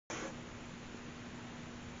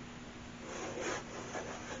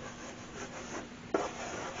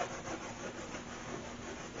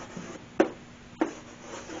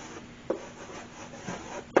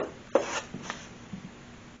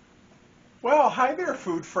Well, hi there,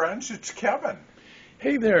 food friends. It's Kevin.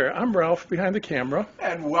 Hey there, I'm Ralph behind the camera.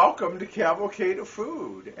 And welcome to Cavalcade of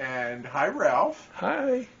Food. And hi, Ralph.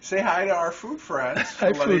 Hi. Say hi to our food friends.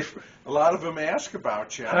 Hi, A lot of them ask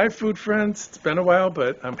about you. Hi, food friends. It's been a while,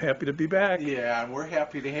 but I'm happy to be back. Yeah, and we're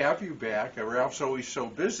happy to have you back. Ralph's always so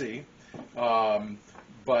busy.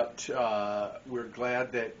 But we're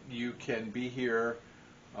glad that you can be here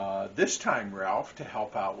this time, Ralph, to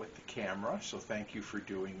help out with the camera. So thank you for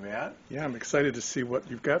doing that. Yeah, I'm excited to see what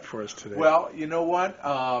you've got for us today. Well, you know what?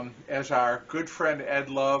 As our good friend Ed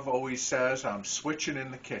Love always says, I'm switching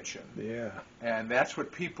in the kitchen. Yeah. And that's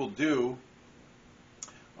what people do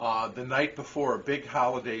the night before a big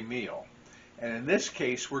holiday meal. And in this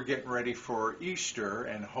case, we're getting ready for Easter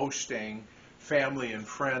and hosting family and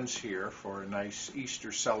friends here for a nice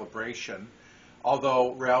Easter celebration.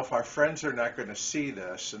 Although, Ralph, our friends are not going to see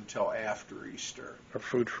this until after Easter. Our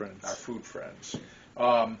food friends. Our food friends.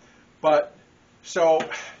 We're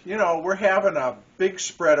having a big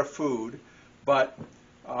spread of food, but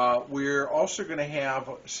we're also going to have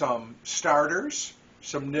some starters,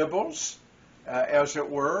 some nibbles, as it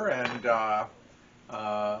were, and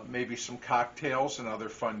maybe some cocktails and other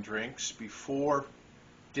fun drinks before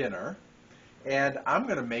dinner. And I'm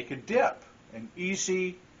going to make a dip, an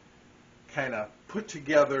easy kind of put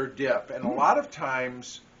together dip. And a lot of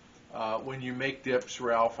times when you make dips,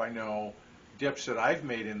 Ralph, I know dips that I've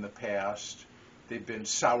made in the past, they've been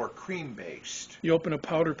sour cream based. You open a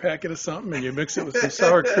powder packet of something and you mix it with some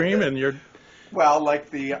sour cream and you're... Well,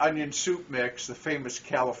 like the onion soup mix, the famous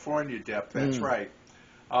California dip, that's right,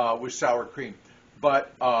 with sour cream.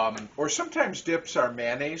 But, or sometimes dips are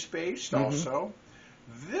mayonnaise based also.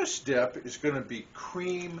 This dip is going to be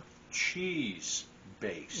cream cheese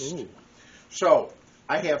based. Ooh. So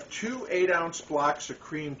I have 2 8-ounce blocks of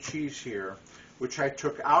cream cheese here, which I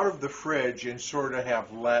took out of the fridge and sort of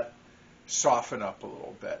have let soften up a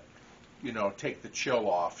little bit. You know, take the chill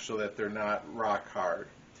off so that they're not rock hard.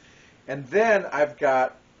 And then I've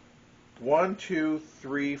got 1, 2,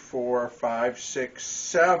 3, 4, 5, 6,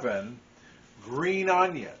 7 green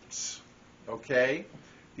onions. Okay?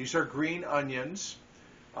 These are green onions.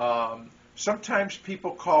 Sometimes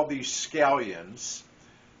people call these scallions.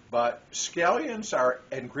 But scallions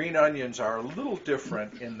and green onions are a little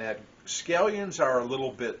different in that scallions are a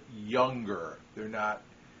little bit younger. They're not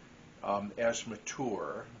as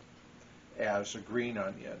mature as a green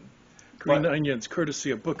onion. Green onions,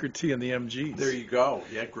 courtesy of Booker T and the MGs. There you go.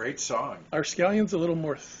 Yeah, great song. Are scallions a little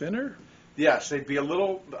more thinner? Yes, they'd be a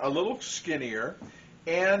little skinnier.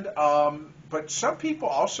 And but some people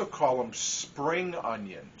also call them spring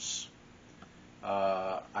onions.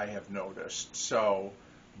 I have noticed.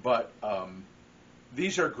 But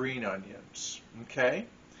these are green onions, okay?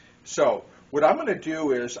 So what I'm going to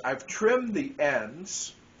do is I've trimmed the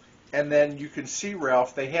ends, and then you can see,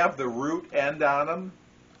 Ralph, they have the root end on them.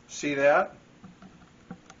 See that?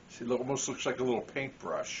 See, it almost looks like a little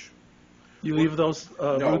paintbrush. You leave those roots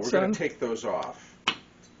on? No, we're going on? to take those off.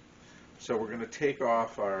 So we're going to take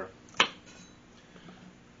off our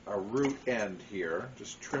root end here.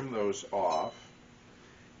 Just trim those off.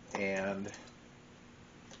 And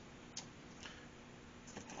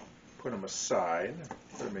put them aside,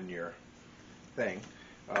 put them in your thing,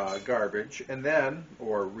 garbage, and then,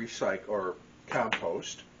 or recycle, or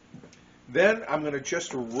compost. Then I'm going to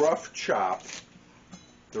just rough chop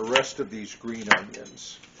the rest of these green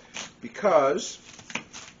onions because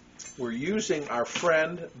we're using our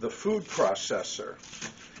friend, the food processor.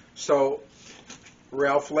 So,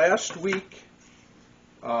 Ralph, last week,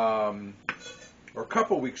 or a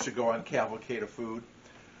couple weeks ago on Cavalcade of Food,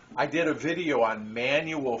 I did a video on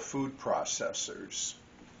manual food processors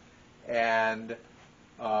and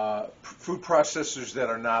food processors that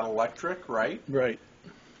are not electric, right? Right.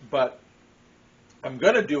 But I'm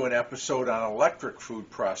going to do an episode on electric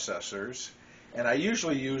food processors, and I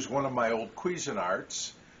usually use one of my old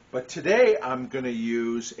Cuisinarts, but today I'm going to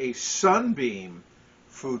use a Sunbeam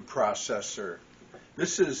food processor.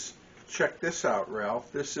 This is, check this out,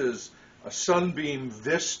 Ralph, this is a Sunbeam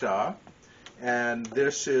Vista. And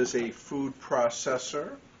this is a food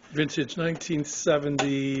processor. Vintage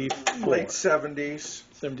 1974. Late 70s.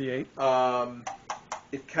 78.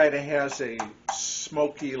 It kind of has a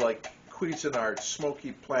smoky, like Cuisinart,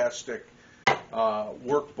 smoky plastic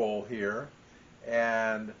work bowl here.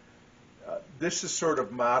 And this is sort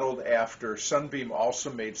of modeled after, Sunbeam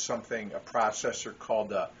also made something, a processor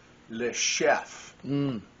called a Le Chef.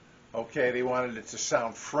 Okay, they wanted it to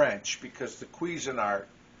sound French because the Cuisinart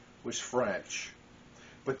was French.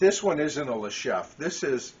 But this one isn't a Le Chef. This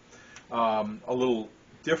is a little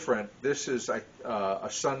different. This is a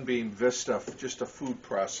Sunbeam Vista, just a food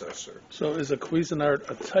processor. So is a Cuisinart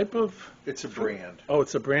a type of? It's a brand. Oh,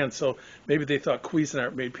 it's a brand. So maybe they thought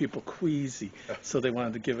Cuisinart made people queasy, so they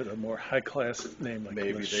wanted to give it a more high-class name like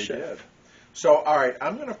Maybe Le they Chef. did. So, all right,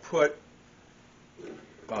 I'm going to put,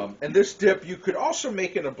 and this dip you could also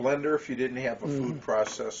make in a blender if you didn't have a food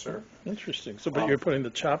processor. Interesting. So, but you're putting the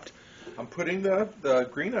chopped? I'm putting the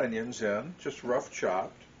green onions in, just rough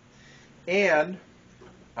chopped. And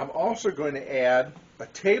I'm also going to add a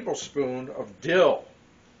tablespoon of dill.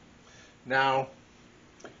 Now,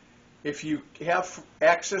 if you have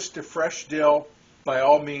access to fresh dill, by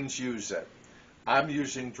all means use it. I'm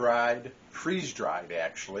using dried, freeze-dried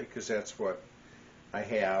actually, because that's what I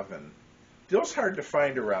have. And dill's hard to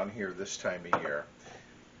find around here this time of year.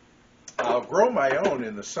 I'll grow my own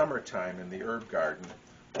in the summertime in the herb garden.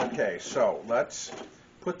 Okay, so let's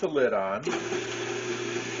put the lid on, and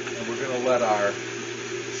we're going to let our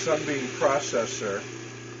Sunbeam processor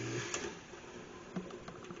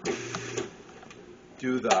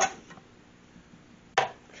do the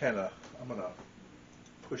kind of, I'm going to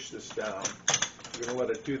push this down. We're going to let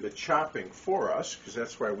it do the chopping for us, because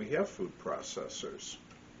that's why we have food processors.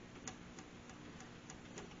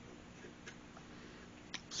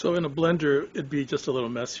 So in a blender, it'd be just a little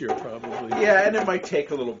messier, probably. Yeah, and it might take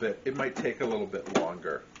a little bit. It might take a little bit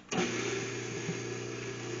longer.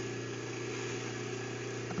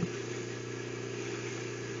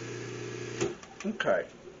 Okay.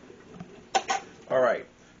 All right.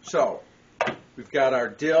 So we've got our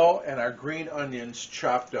dill and our green onions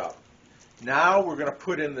chopped up. Now we're going to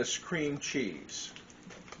put in this cream cheese.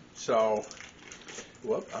 So,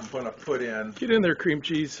 I'm going to put in. Get in there, cream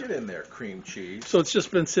cheese. Get in there, cream cheese. So it's just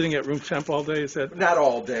been sitting at room temp all day, is that? Not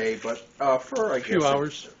all day, but for, I guess, a few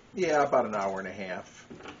hours. Yeah, about an hour and a half.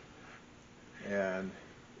 And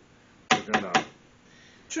we're going to,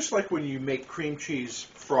 just like when you make cream cheese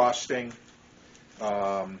frosting, you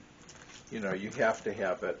have to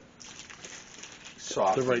have it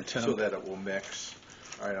soft The right temp. so that it will mix.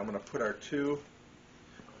 All right, I'm going to put our 2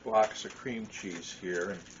 blocks of cream cheese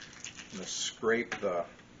here, and I'm going to scrape the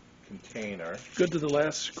container. Good to the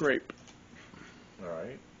last scrape. All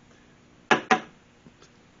right.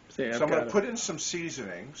 See, So I'm going to put in some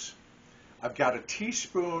seasonings. I've got a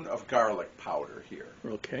teaspoon of garlic powder here.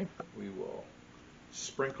 Okay. We will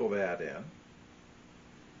sprinkle that in.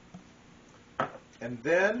 And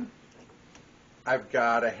then I've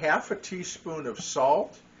got a half a teaspoon of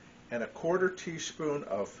salt and a 1/4 teaspoon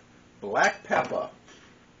of black pepper.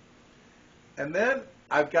 And then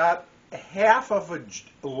I've got half of a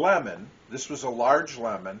lemon. This was a large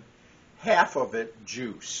lemon. Half of it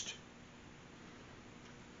juiced.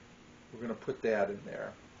 We're going to put that in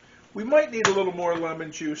there. We might need a little more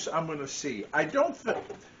lemon juice. I'm going to see. I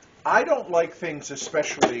don't like things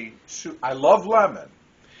especially. I love lemon,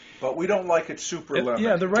 but we don't like it super lemon.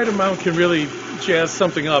 Yeah, the right amount can really jazz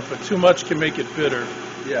something up, but too much can make it bitter.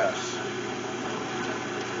 Yes.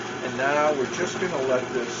 And now we're just going to let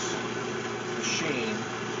this machine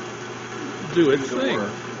Do its the thing.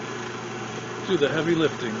 work. Do the heavy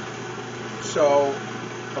lifting. So,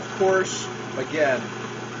 of course, again,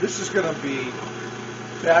 this is going to be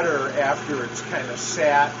better after it's kind of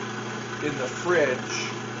sat in the fridge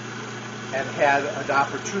and had an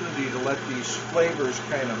opportunity to let these flavors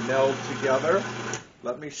kind of meld together.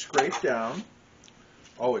 Let me scrape down.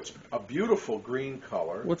 Oh, it's a beautiful green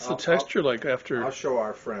color. What's the texture like after? I'll show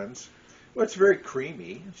our friends. Well, it's very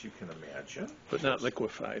creamy, as you can imagine. But not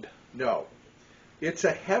liquefied. No. It's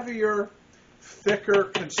a heavier, thicker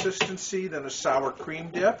consistency than a sour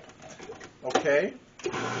cream dip. Okay?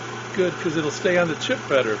 Good, because it'll stay on the chip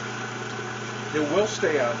better. It will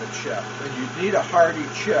stay on the chip, and you need a hearty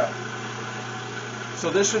chip. So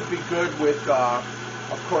this would be good with,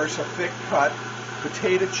 of course, a thick cut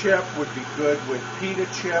potato chip, would be good with pita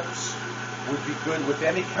chips, would be good with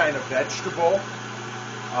any kind of vegetable.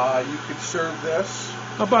 You could serve this.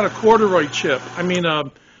 How about a corduroy chip? I mean,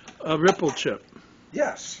 a ripple chip.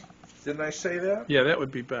 Yes. Didn't I say that? Yeah, that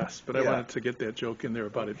would be best, but I Yeah. wanted to get that joke in there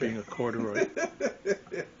about it being a corduroy.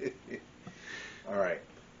 All right.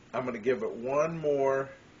 I'm going to give it one more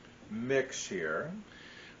mix here.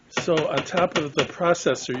 So on top of the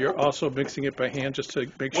processor, you're also mixing it by hand just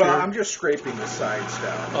to make sure? Well, I'm just scraping the sides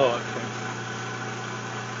down. Oh,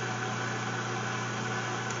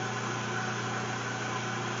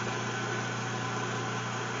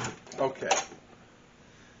 okay. Okay.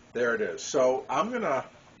 There it is. So I'm going to,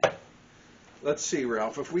 let's see,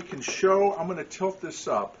 Ralph, if we can show, I'm going to tilt this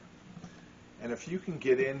up, and if you can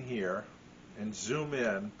get in here and zoom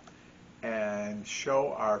in and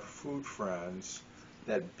show our food friends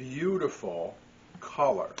that beautiful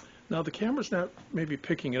color. Now the camera's not maybe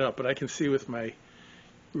picking it up, but I can see with my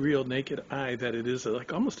real naked eye that it is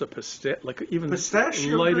like almost a like even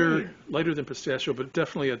Pistachio green. lighter than pistachio, but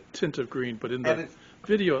definitely a tint of green. But in And the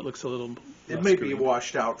video, it looks a little. it may green. be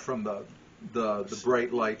washed out from the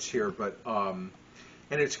bright lights here, but and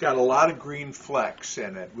it's got a lot of green flecks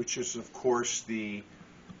in it, which is of course the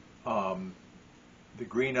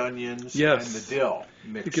green onions Yes. and the dill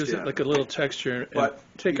mixed It gives in. it like a little texture. But And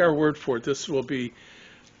take our word for it, this will be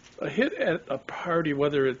a hit at a party,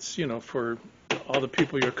 whether it's for all the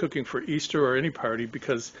people you're cooking for Easter or any party,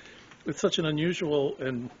 because it's such an unusual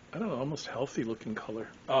and I don't know, almost healthy looking color.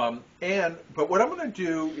 But what I'm going to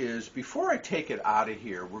do is, before I take it out of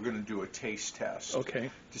here, we're going to do a taste test. Okay.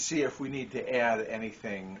 To see if we need to add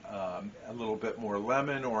anything, a little bit more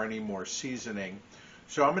lemon or any more seasoning.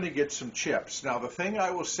 So I'm going to get some chips. Now the thing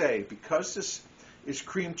I will say, because this is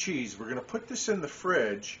cream cheese, we're going to put this in the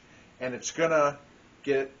fridge, and it's going to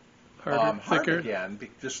get Harder, hard thicker. again,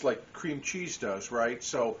 just like cream cheese does, right?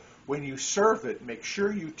 So when you serve it, make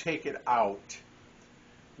sure you take it out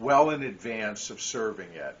well in advance of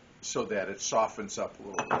serving it, so that it softens up a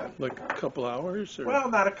little bit. Like a couple hours? Or? Well,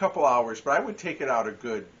 not a couple hours, but I would take it out a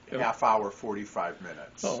good Yep. half hour, 45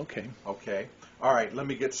 minutes. Oh, okay. Okay. All right, let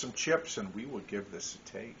me get some chips and we will give this a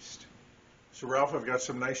taste. So, Ralph, I've got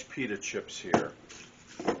some nice pita chips here.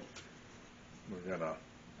 We're going to...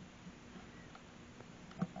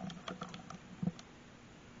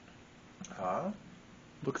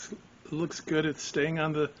 Looks good. It's staying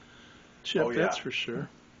on the chip, Oh, yeah. that's for sure.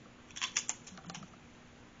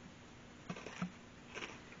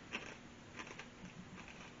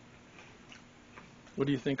 What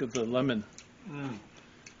do you think of the lemon?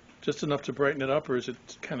 Just enough to brighten it up, or is it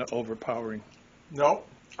kind of overpowering? No,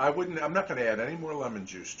 I wouldn't. I'm not going to add any more lemon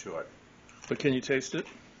juice to it. But can you taste it?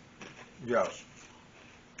 Yes.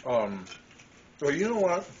 Well, you know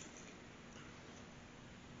what?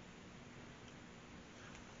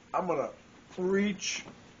 I'm going to reach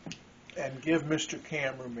and give Mr.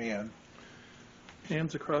 Cameraman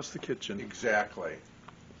Hands across the kitchen. exactly.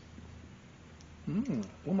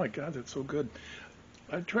 Oh my God, that's so good.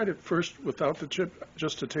 I tried it first without the chip,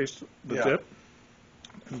 just to taste the Yeah. dip.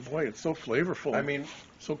 And boy, it's so flavorful. I mean,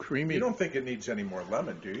 so creamy. you don't think it needs any more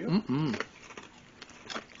lemon, do you?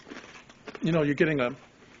 You're getting a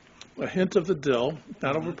hint of the dill,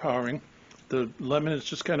 not overpowering. The lemon is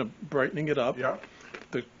just kind of brightening it up. Yeah.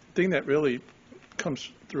 The thing that really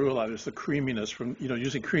comes through a lot is the creaminess from,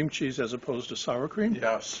 using cream cheese as opposed to sour cream.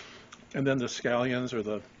 Yes. And then the scallions or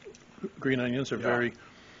the green onions are very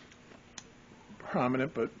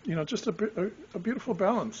prominent, but, just a beautiful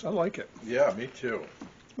balance. I like it. Yeah, me too.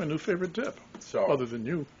 My new favorite dip, So other than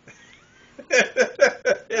you.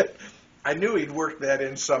 I knew he'd work that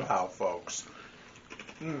in somehow, folks.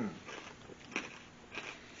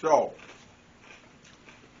 So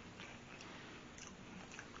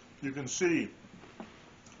you can see,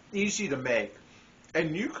 easy to make,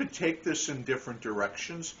 and you could take this in different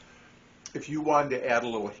directions. If you wanted to add a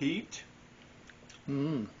little heat,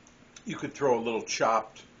 you could throw a little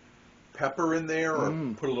chopped pepper in there, or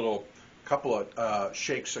put a couple of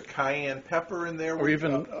shakes of cayenne pepper in there, Or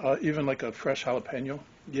even like a fresh jalapeno.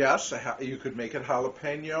 Yes, you could make it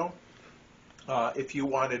jalapeno. If you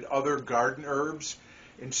wanted other garden herbs,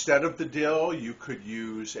 instead of the dill, you could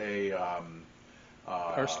use a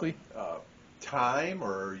Parsley? Thyme,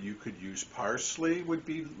 or you could use parsley, would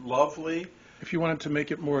be lovely. If you wanted to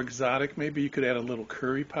make it more exotic, maybe you could add a little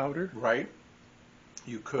curry powder. Right?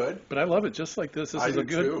 You could. But I love it just like this. This I is do a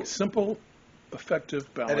good, too. simple,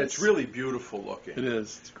 effective balance. And it's really beautiful looking. It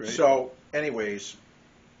is. It's great. So, anyways,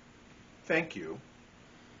 thank you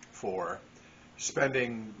for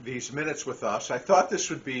spending these minutes with us. I thought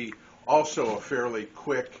this would be also a fairly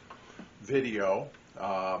quick video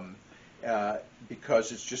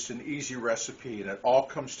because it's just an easy recipe and it all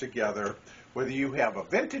comes together. Whether you have a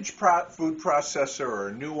vintage food processor or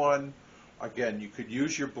a new one, again, you could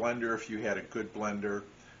use your blender if you had a good blender,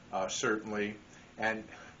 certainly. And,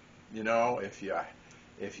 if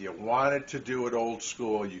you wanted to do it old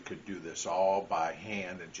school, you could do this all by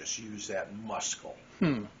hand and just use that muscle.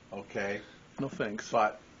 Okay? No thanks.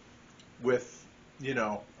 But with,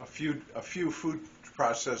 a few food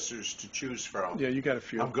processors to choose from, Yeah, you got a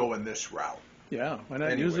few. I'm going this route. Yeah, why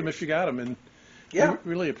not use them Anyways. if you got them? And Yeah. we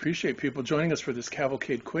really appreciate people joining us for this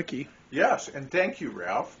Cavalcade Quickie. Yes, and thank you,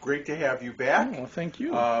 Ralph. Great to have you back. Oh, well, thank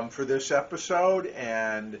you. For this episode.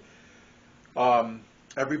 And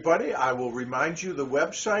everybody, I will remind you the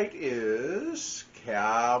website is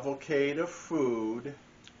cavalcadeoffood.com.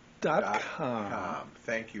 .com.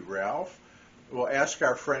 Thank you, Ralph. We'll ask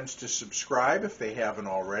our friends to subscribe if they haven't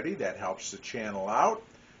already. That helps the channel out.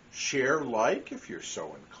 Share, like if you're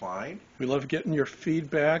so inclined. We love getting your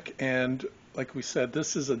feedback, and like we said,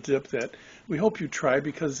 this is a dip that we hope you try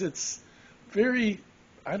because it's very,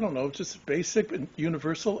 I don't know, just basic and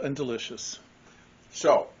universal and delicious.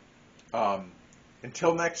 So,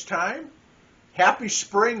 until next time, happy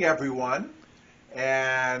spring, everyone.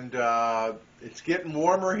 And it's getting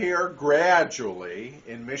warmer here gradually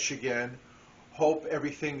in Michigan. Hope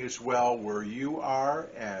everything is well where you are,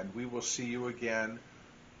 and we will see you again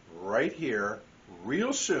right here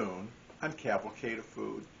real soon on Cavalcade of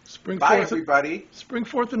Food. Spring Bye, forth, everybody. spring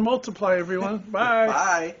forth and multiply, everyone. Bye.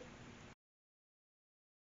 Bye.